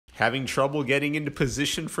Having trouble getting into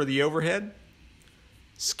position for the overhead?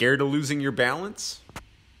 Scared of losing your balance?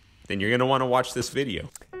 Then you're going to want to watch this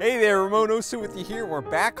video. Hey there, Ramon Osu with you here. We're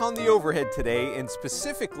back on the overhead today, and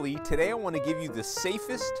specifically today I want to give you the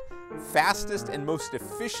safest, fastest, and most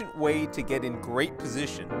efficient way to get in great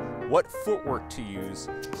position. What footwork to use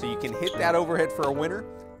so you can hit that overhead for a winner,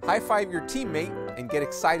 high-five your teammate, and get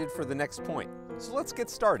excited for the next point. So let's get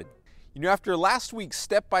started. You know, after last week's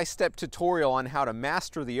step-by-step tutorial on how to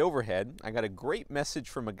master the overhead, I got a great message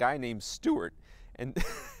from a guy named Stuart, and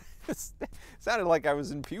it sounded like I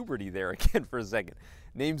was in puberty there again for a second.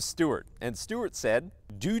 Named Stuart, and Stuart said,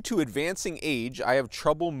 "Due to advancing age, I have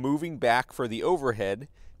trouble moving back for the overhead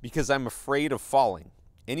because I'm afraid of falling.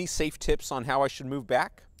 Any safe tips on how I should move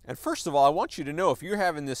back?" And first of all, I want you to know, if you're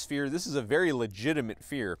having this fear, this is a very legitimate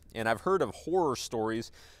fear. And I've heard of horror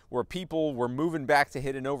stories where people were moving back to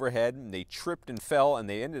hit an overhead and they tripped and fell and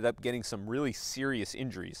they ended up getting some really serious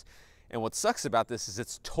injuries. And what sucks about this is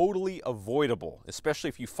it's totally avoidable, especially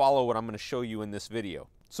if you follow what I'm going to show you in this video.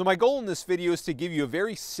 So my goal in this video is to give you a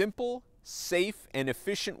very simple, safe, and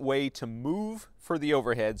efficient way to move for the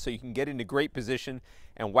overhead so you can get into great position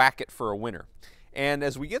and whack it for a winner. And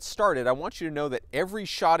as we get started, I want you to know that every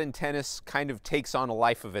shot in tennis kind of takes on a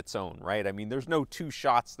life of its own, right? I mean, there's no two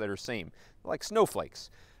shots that are same, like snowflakes,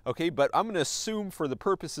 okay? But I'm going to assume for the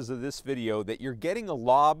purposes of this video that you're getting a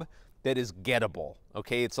lob that is gettable,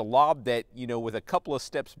 okay? It's a lob that, you know, with a couple of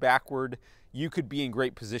steps backward, you could be in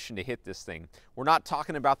great position to hit this thing. We're not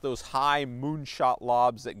talking about those high moonshot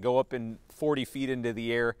lobs that go up in 40 feet into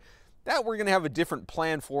the air. That we're going to have a different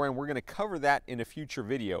plan for, and we're going to cover that in a future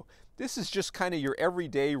video. This is just kind of your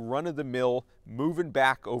everyday run-of-the-mill moving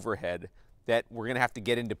back overhead that we're going to have to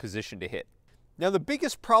get into position to hit. Now, the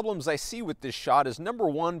biggest problems I see with this shot is, number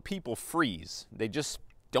one, people freeze. They just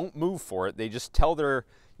don't move for it. They just tell their,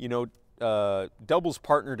 you know, doubles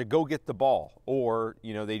partner to go get the ball, or,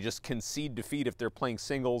 you know, they just concede defeat if they're playing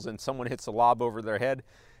singles and someone hits a lob over their head.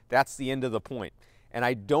 That's the end of the point. And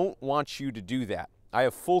I don't want you to do that. I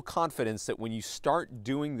have full confidence that when you start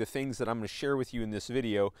doing the things that I'm going to share with you in this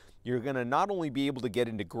video, you're going to not only be able to get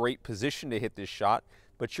into great position to hit this shot,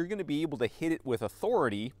 but you're going to be able to hit it with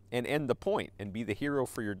authority and end the point and be the hero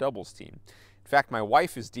for your doubles team. In fact, my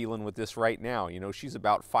wife is dealing with this right now. You know, she's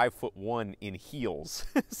about 5'1" in heels.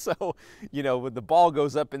 So, you know, when the ball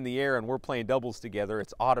goes up in the air and we're playing doubles together,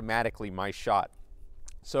 it's automatically my shot.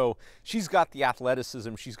 So she's got the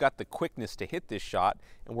athleticism, she's got the quickness to hit this shot,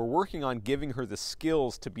 and we're working on giving her the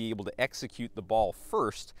skills to be able to execute the ball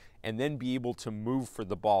first and then be able to move for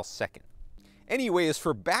the ball second. Anyway, as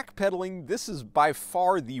for backpedaling, this is by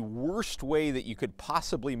far the worst way that you could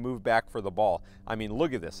possibly move back for the ball. I mean,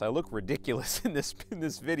 look at this. I look ridiculous in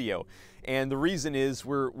this video. And the reason is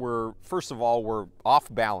first of all, we're off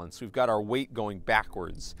balance. We've got our weight going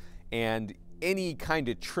backwards. And any kind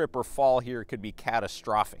of trip or fall here could be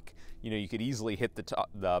catastrophic. You know, you could easily hit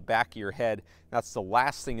the back of your head. That's the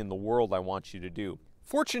last thing in the world I want you to do.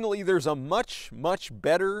 Fortunately, there's a much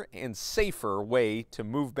better and safer way to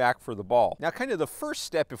move back for the ball. Now, kind of the first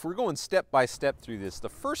step, if we're going step by step through this, the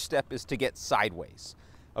first step is to get sideways.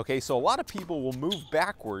 Okay, so a lot of people will move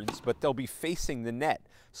backwards, but they'll be facing the net.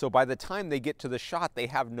 So by the time they get to the shot, they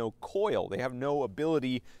have no coil. They have no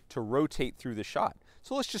ability to rotate through the shot.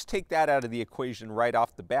 So let's just take that out of the equation right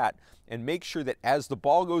off the bat and make sure that as the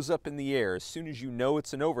ball goes up in the air, as soon as you know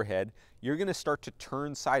it's an overhead, you're going to start to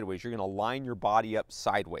turn sideways. You're going to line your body up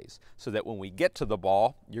sideways so that when we get to the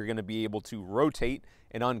ball, you're going to be able to rotate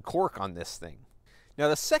and uncork on this thing. Now,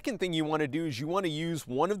 the second thing you want to do is you want to use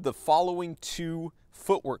one of the following two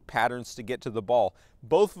footwork patterns to get to the ball.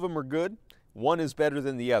 Both of them are good. One is better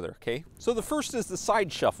than the other, okay? So the first is the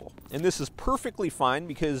side shuffle, and this is perfectly fine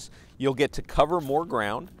because you'll get to cover more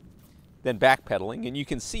ground than backpedaling, and you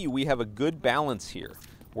can see we have a good balance here.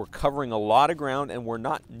 We're covering a lot of ground and we're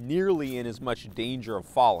not nearly in as much danger of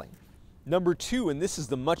falling. Number two, and this is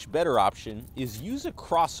the much better option, is use a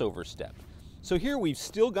crossover step. So here we've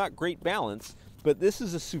still got great balance, but this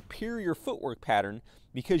is a superior footwork pattern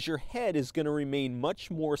because your head is going to remain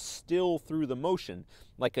much more still through the motion,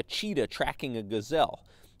 like a cheetah tracking a gazelle.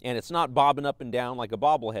 And it's not bobbing up and down like a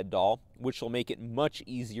bobblehead doll, which will make it much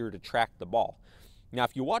easier to track the ball. Now,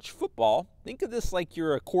 if you watch football, think of this like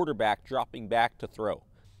you're a quarterback dropping back to throw.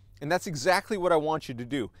 And that's exactly what I want you to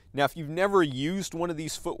do. Now, if you've never used one of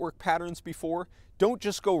these footwork patterns before, don't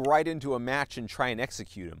just go right into a match and try and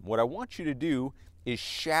execute them. What I want you to do is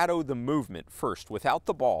shadow the movement first without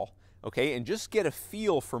the ball, okay, and just get a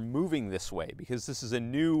feel for moving this way because this is a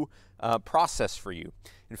new process for you.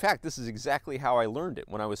 In fact, this is exactly how I learned it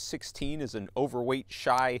when I was 16 as an overweight,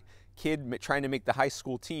 shy kid trying to make the high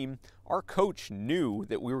school team, our coach knew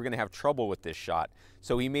that we were going to have trouble with this shot.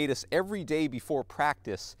 So he made us every day before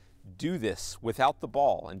practice do this without the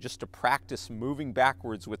ball and just to practice moving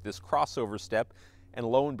backwards with this crossover step. And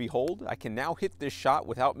lo and behold, I can now hit this shot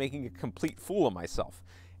without making a complete fool of myself.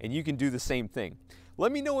 And you can do the same thing.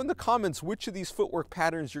 Let me know in the comments which of these footwork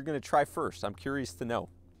patterns you're going to try first. I'm curious to know.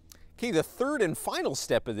 Okay, the third and final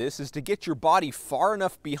step of this is to get your body far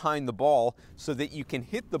enough behind the ball so that you can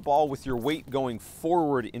hit the ball with your weight going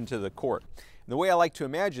forward into the court. And the way I like to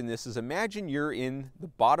imagine this is imagine you're in the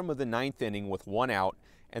bottom of the 9th inning with 1 out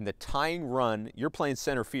and the tying run, you're playing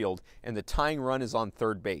center field, and the tying run is on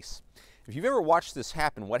third base. If you've ever watched this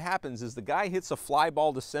happen, what happens is the guy hits a fly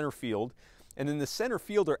ball to center field, and then the center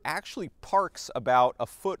fielder actually parks about a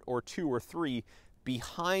foot or 2 or 3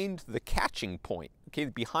 behind the catching point, okay,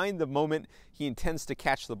 behind the moment he intends to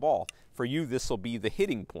catch the ball. For you, this will be the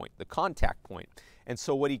hitting point, the contact point. And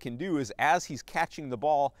so what he can do is as he's catching the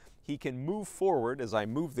ball, he can move forward, as I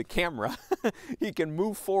move the camera, he can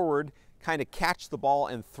move forward, kind of catch the ball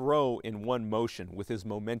and throw in one motion with his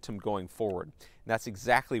momentum going forward. And that's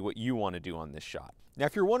exactly what you want to do on this shot. Now,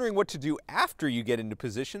 if you're wondering what to do after you get into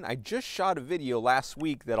position, I just shot a video last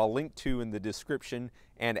week that I'll link to in the description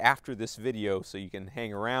and after this video so you can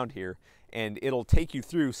hang around here, and it'll take you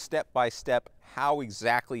through step by step how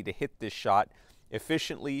exactly to hit this shot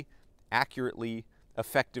efficiently, accurately,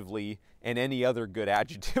 effectively, and any other good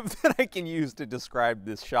adjective that I can use to describe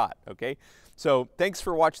this shot, okay? So thanks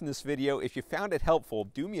for watching this video. If you found it helpful,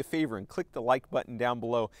 do me a favor and click the like button down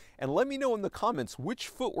below and let me know in the comments which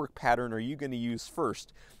footwork pattern are you going to use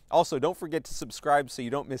first. Also, don't forget to subscribe so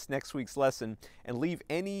you don't miss next week's lesson, and leave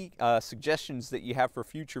any suggestions that you have for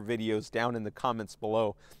future videos down in the comments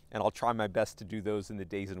below, and I'll try my best to do those in the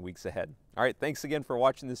days and weeks ahead. All right, thanks again for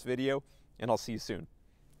watching this video, and I'll see you soon.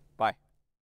 Bye.